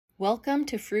Welcome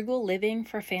to Frugal Living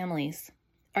for Families.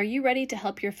 Are you ready to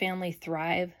help your family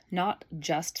thrive, not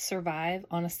just survive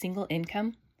on a single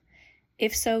income?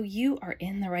 If so, you are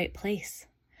in the right place.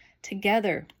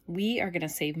 Together, we are going to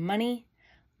save money,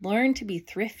 learn to be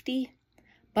thrifty,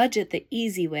 budget the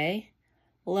easy way,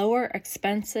 lower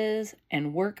expenses,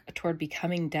 and work toward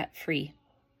becoming debt-free.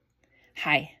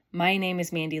 Hi, my name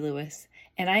is Mandy Lewis,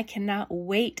 and I cannot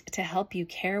wait to help you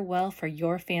care well for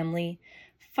your family,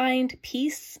 find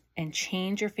peace, and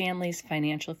change your family's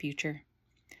financial future.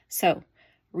 So,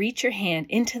 reach your hand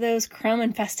into those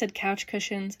crumb-infested couch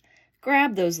cushions,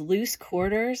 grab those loose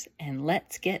quarters, and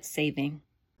let's get saving.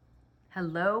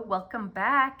 Hello, welcome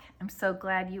back. I'm so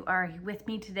glad you are with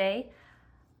me today.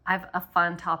 I have a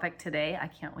fun topic today I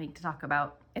can't wait to talk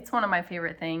about. It's one of my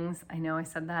favorite things. I know I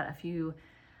said that a few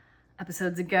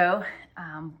episodes ago,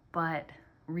 but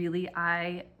really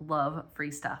I love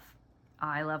free stuff.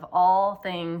 I love all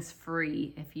things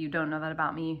free. If you don't know that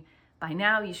about me by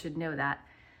now, you should know that.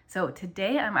 So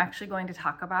today I'm actually going to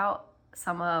talk about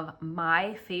some of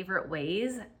my favorite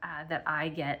ways that I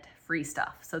get free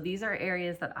stuff. So these are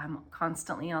areas that I'm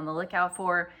constantly on the lookout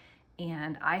for,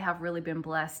 and I have really been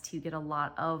blessed to get a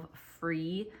lot of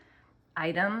free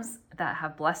items that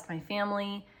have blessed my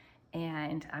family,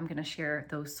 and I'm going to share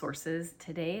those sources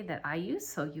today that I use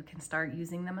so you can start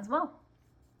using them as well.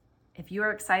 If you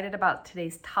are excited about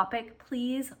today's topic,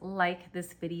 please like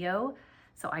this video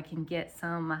so I can get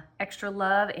some extra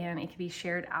love and it can be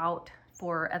shared out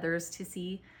for others to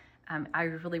see. I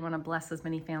really want to bless as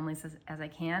many families as I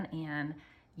can, and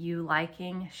you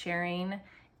liking, sharing,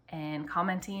 and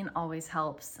commenting always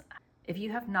helps. If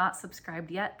you have not subscribed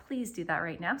yet, please do that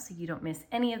right now so you don't miss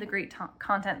any of the great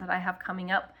content that I have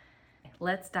coming up.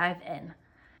 Let's dive in.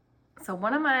 So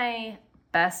one of my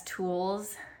best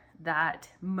tools that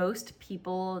most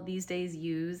people these days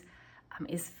use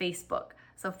is Facebook.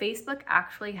 So Facebook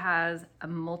actually has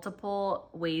multiple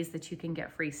ways that you can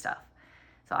get free stuff.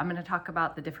 So I'm going to talk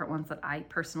about the different ones that I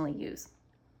personally use.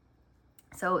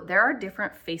 So there are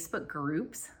different Facebook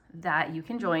groups that you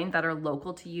can join that are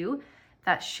local to you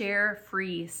that share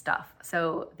free stuff.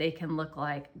 So they can look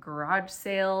like garage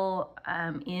sale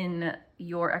in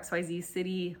your XYZ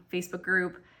city Facebook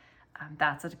group.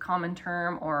 That's a common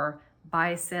term, or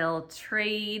buy, sell,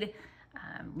 trade.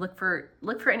 Look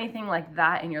for anything like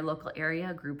that in your local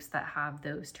area, groups that have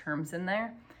those terms in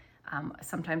there.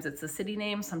 Sometimes it's a city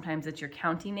name, sometimes it's your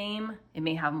county name. It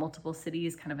may have multiple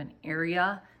cities, kind of an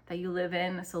area that you live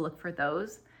in, so look for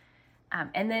those.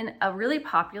 And then a really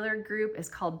popular group is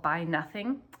called Buy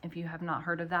Nothing. If you have not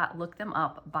heard of that, look them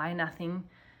up, Buy Nothing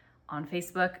on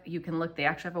Facebook. You can look, they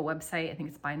actually have a website, I think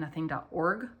it's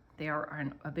buynothing.org. They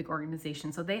are a big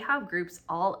organization. So they have groups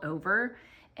all over,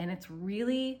 and it's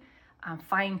really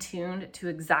fine-tuned to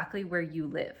exactly where you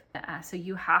live. So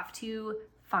you have to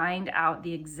find out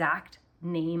the exact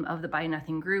name of the Buy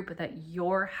Nothing group that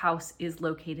your house is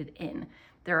located in.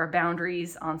 There are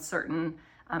boundaries on certain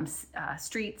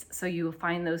streets, so you will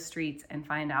find those streets and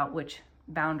find out which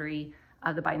boundary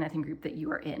of the Buy Nothing group that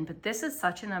you are in. But this is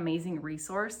such an amazing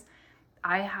resource.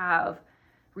 I have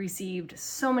received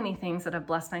so many things that have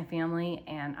blessed my family,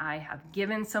 and I have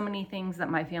given so many things that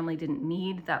my family didn't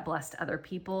need that blessed other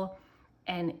people.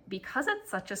 And because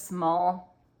it's such a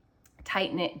small,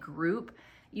 tight-knit group,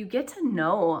 you get to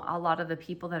know a lot of the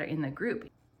people that are in the group.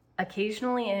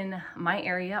 Occasionally in my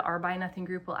area, our Buy Nothing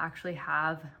group will actually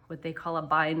have what they call a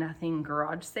Buy Nothing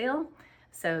garage sale.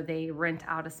 So they rent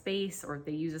out a space, or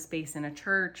they use a space in a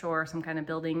church or some kind of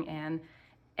building, and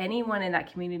anyone in that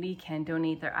community can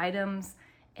donate their items,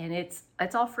 and it's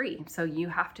all free. So you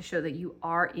have to show that you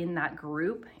are in that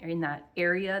group, or in that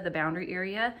area, the boundary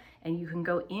area, and you can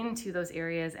go into those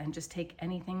areas and just take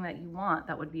anything that you want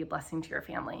that would be a blessing to your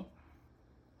family.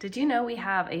 Did you know we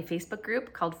have a Facebook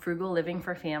group called Frugal Living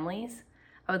for Families?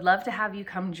 I would love to have you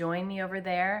come join me over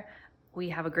there. We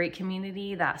have a great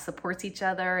community that supports each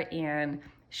other and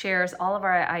shares all of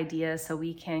our ideas so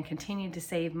we can continue to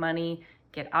save money,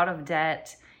 get out of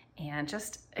debt, and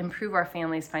just improve our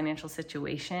family's financial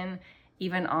situation,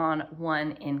 even on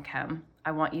one income.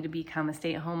 I want you to become a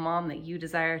stay-at-home mom that you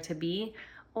desire to be,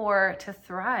 or to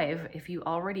thrive. If you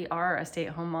already are a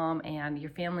stay-at-home mom and your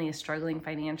family is struggling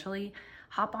financially,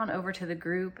 hop on over to the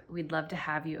group. We'd love to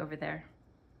have you over there.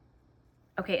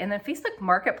 Okay, and then Facebook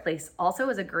Marketplace also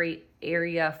is a great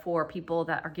area for people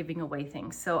that are giving away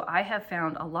things. So I have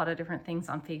found a lot of different things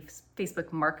on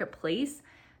Facebook Marketplace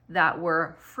that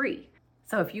were free.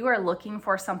 So if you are looking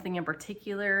for something in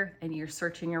particular and you're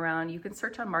searching around, you can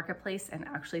search on Marketplace and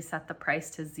actually set the price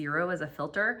to 0 as a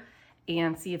filter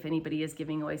and see if anybody is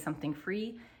giving away something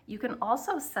free. You can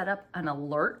also set up an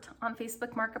alert on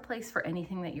Facebook Marketplace for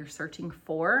anything that you're searching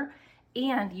for,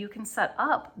 and you can set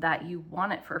up that you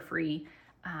want it for free.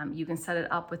 You can set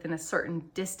it up within a certain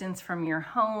distance from your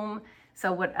home.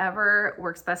 So whatever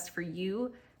works best for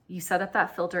you, you set up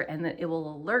that filter and then it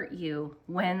will alert you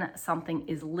when something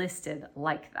is listed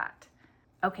like that.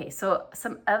 Okay, so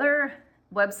some other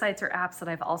websites or apps that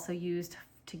I've also used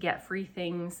to get free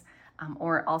things,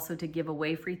 or also to give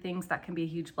away free things. That can be a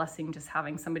huge blessing, just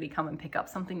having somebody come and pick up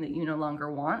something that you no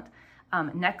longer want.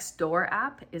 Nextdoor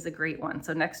app is a great one.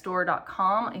 So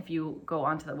nextdoor.com, if you go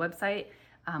onto the website,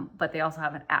 but they also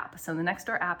have an app. So the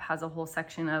Nextdoor app has a whole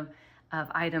section of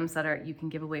items that you can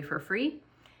give away for free.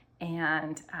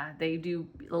 And they do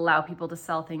allow people to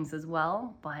sell things as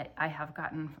well, but I have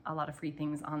gotten a lot of free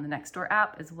things on the Nextdoor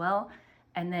app as well.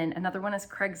 And then another one is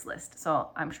Craigslist. So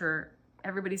I'm sure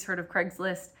everybody's heard of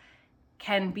Craigslist.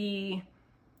 Can be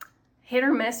hit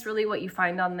or miss really what you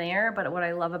find on there, but what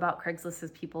I love about Craigslist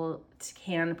is people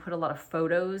can put a lot of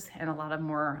photos and a lot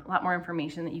more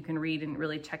information that you can read and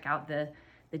really check out the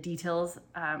details,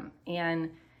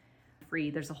 and free.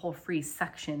 There's a whole free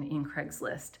section in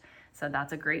Craigslist. So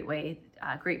that's a great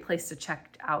place to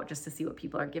check out just to see what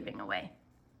people are giving away.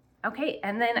 Okay,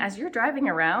 and then as you're driving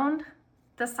around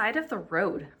the side of the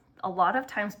road, a lot of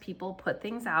times people put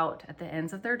things out at the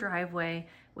ends of their driveway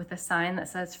with a sign that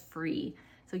says free.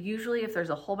 So usually if there's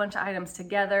a whole bunch of items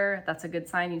together, that's a good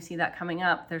sign. You see that coming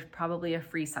up, there's probably a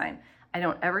free sign. I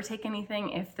don't ever take anything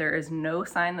if there is no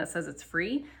sign that says it's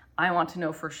free. I want to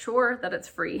know for sure that it's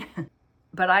free.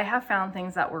 But I have found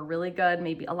things that were really good.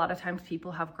 Maybe a lot of times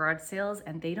people have garage sales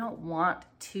and they don't want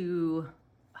to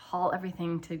haul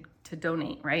everything to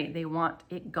donate, right? They want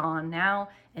it gone now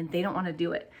and they don't want to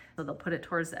do it. So they'll put it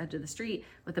towards the edge of the street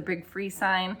with a big free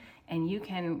sign, and you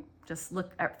can just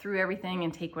look through everything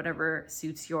and take whatever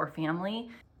suits your family.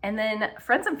 And then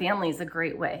friends and family is a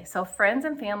great way. So friends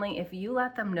and family, if you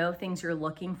let them know things you're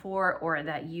looking for, or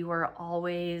that you are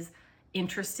always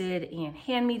interested in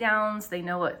hand-me-downs, they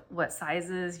know what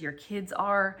sizes your kids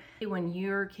are. When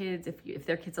your kids, if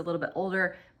their kids a little bit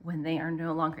older, when they are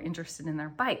no longer interested in their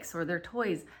bikes or their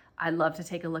toys, I'd love to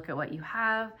take a look at what you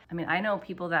have. I mean, I know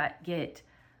people that get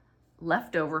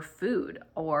leftover food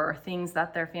or things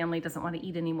that their family doesn't want to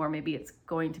eat anymore. Maybe it's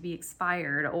going to be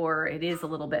expired, or it is a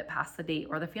little bit past the date,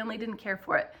 or the family didn't care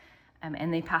for it,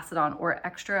 and they pass it on, or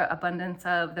extra abundance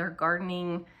of their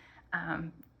gardening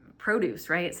produce,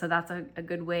 right? So that's a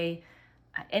good way.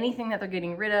 Anything that they're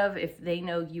getting rid of, if they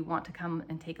know you want to come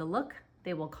and take a look,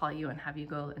 they will call you and have you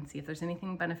go and see if there's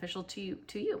anything beneficial to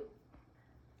you.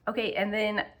 Okay, and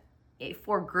then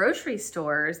for grocery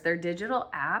stores, their digital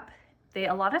app,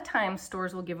 a lot of times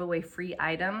stores will give away free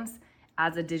items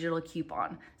as a digital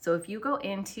coupon. So if you go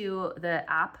into the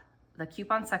app, the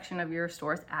coupon section of your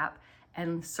store's app,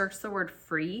 and search the word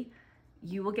free,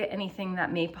 you will get anything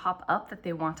that may pop up that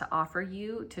they want to offer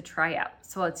you to try out.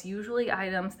 So it's usually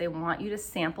items they want you to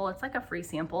sample. It's like a free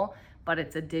sample, but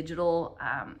it's a digital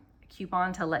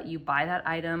coupon to let you buy that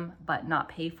item but not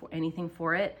pay for anything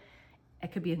for it.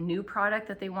 It could be a new product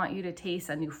that they want you to taste,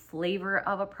 a new flavor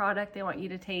of a product they want you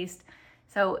to taste.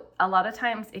 So a lot of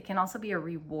times it can also be a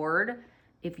reward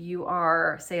if you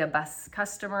are, say, a best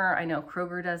customer. I know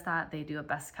Kroger does that. They do a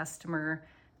best customer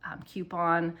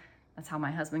coupon. That's how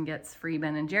my husband gets free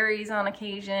Ben & Jerry's on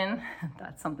occasion.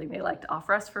 That's something they like to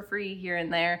offer us for free here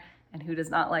and there. And who does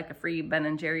not like a free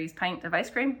Ben & Jerry's pint of ice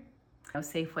cream?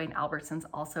 Safeway and Albertsons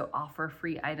also offer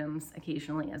free items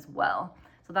occasionally as well.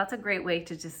 So that's a great way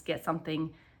to just get something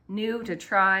new to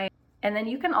try. And then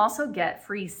you can also get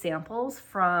free samples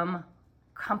from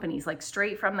companies, like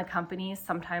straight from the companies.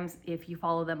 Sometimes if you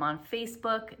follow them on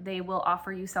Facebook, they will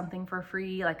offer you something for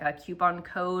free, like a coupon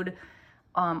code.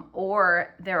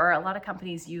 Or there are a lot of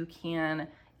companies you can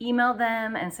email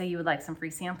them and say you would like some free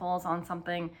samples on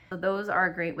something. So those are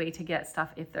a great way to get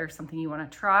stuff if there's something you want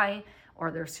to try,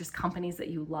 or there's just companies that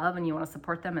you love and you want to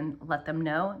support them and let them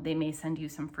know. They may send you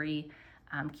some free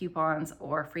coupons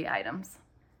or free items.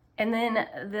 And then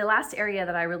the last area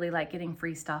that I really like getting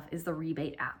free stuff is the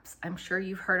rebate apps. I'm sure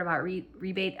you've heard about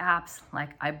rebate apps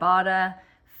like Ibotta.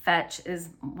 Fetch is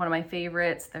one of my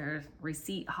favorites. There's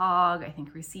Receipt Hog, I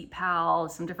think Receipt Pal,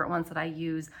 some different ones that I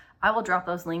use. I will drop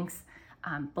those links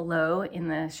below in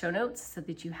the show notes so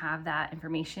that you have that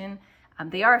information.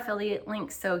 They are affiliate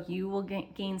links, so you will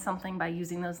gain something by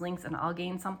using those links, and I'll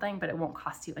gain something, but it won't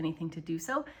cost you anything to do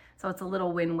so. So it's a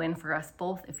little win-win for us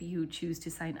both if you choose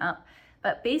to sign up.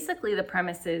 But basically the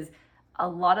premise is A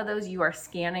lot of those you are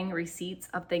scanning receipts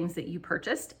of things that you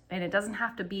purchased, and it doesn't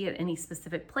have to be at any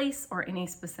specific place or any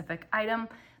specific item,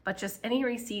 but just any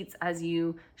receipts as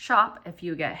you shop. If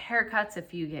you get haircuts,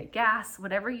 if you get gas,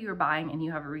 whatever you're buying and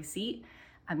you have a receipt,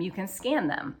 you can scan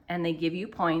them and they give you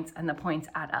points, and the points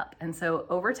add up. And so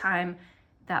over time,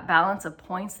 that balance of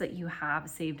points that you have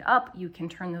saved up, you can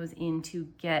turn those in to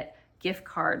get gift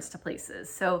cards to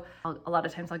places. So a lot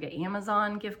of times I'll get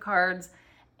Amazon gift cards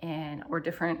or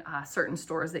different certain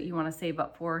stores that you want to save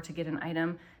up for to get an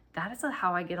item. That is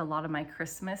how I get a lot of my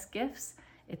Christmas gifts.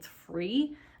 It's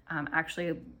free.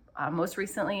 Most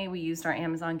recently, we used our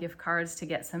Amazon gift cards to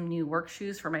get some new work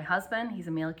shoes for my husband. He's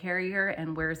a mail carrier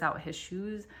and wears out his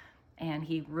shoes, and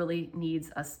he really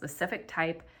needs a specific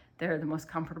type. They're the most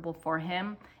comfortable for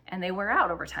him, and they wear out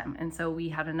over time. And so we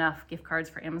had enough gift cards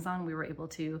for Amazon. We were able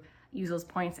to use those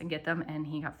points and get them, and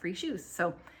he got free shoes.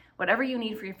 So whatever you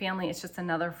need for your family, it's just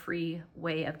another free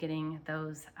way of getting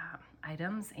those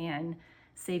items and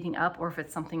saving up. Or if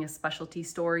it's something, a specialty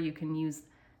store, you can use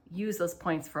those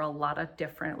points for a lot of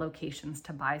different locations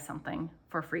to buy something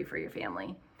for free for your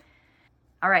family.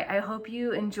 All right, I hope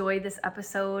you enjoyed this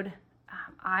episode.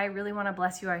 I really want to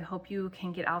bless you. I hope you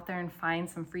can get out there and find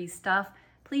some free stuff.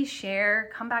 Please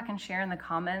come back and share in the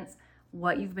comments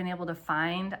what you've been able to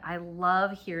find. I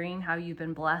love hearing how you've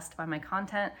been blessed by my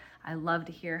content. I love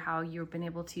to hear how you've been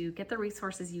able to get the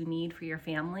resources you need for your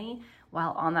family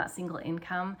while on that single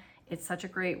income. It's such a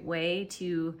great way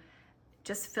to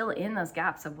just fill in those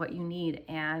gaps of what you need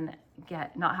and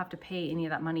not have to pay any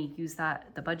of that money. Use the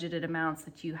budgeted amounts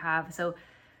that you have. So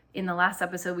in the last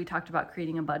episode, we talked about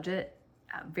creating a budget.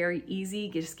 Very easy.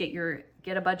 Just get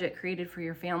a budget created for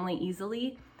your family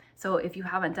easily. So if you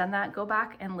haven't done that, go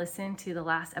back and listen to the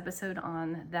last episode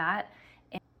on that.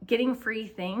 And getting free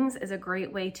things is a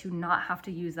great way to not have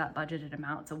to use that budgeted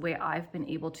amount. It's a way I've been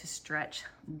able to stretch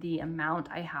the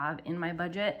amount I have in my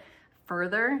budget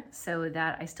further so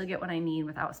that I still get what I need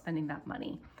without spending that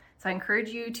money. So I encourage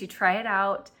you to try it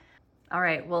out. All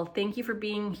right, well, thank you for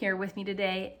being here with me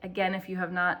today. Again, if you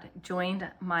have not joined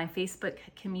my Facebook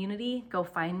community, go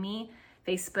find me,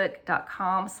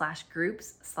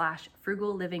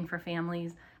 facebook.com/groups/frugal living for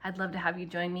families. I'd love to have you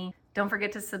join me. Don't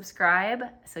forget to subscribe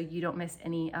so you don't miss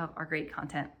any of our great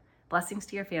content. Blessings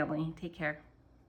to your family. Take care.